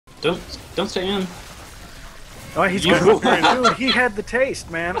Don't stay in. Oh, he's You- good. Dude, he had the taste,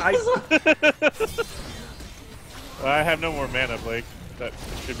 man. Well, I have no more mana, Blake. That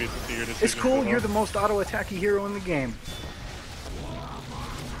should be to your decision. It's cool. You're the most auto-attacky hero in the game.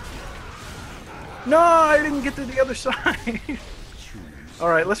 No, I didn't get to the other side. All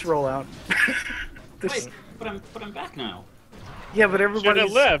right, let's roll out. Wait, but I'm back now. Yeah, but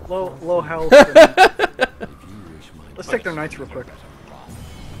everybody's left. low health. And... Let's take their knights real quick.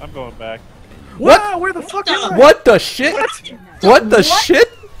 I'm going back. What? Wow, where the fuck am I? What the shit? What the shit?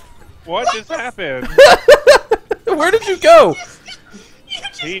 What just happened? Where did you go?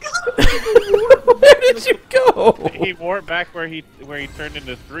 He Where did you go? he warped back where he turned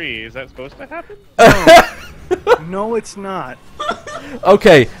into 3. Is that supposed to happen? No, it's not.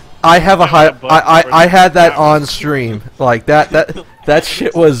 Okay, I have a high. I had that on stream. Like that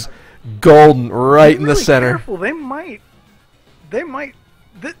shit was golden right in the Really center. Careful. They might.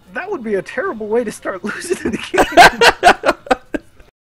 That would be a terrible way to start losing the game.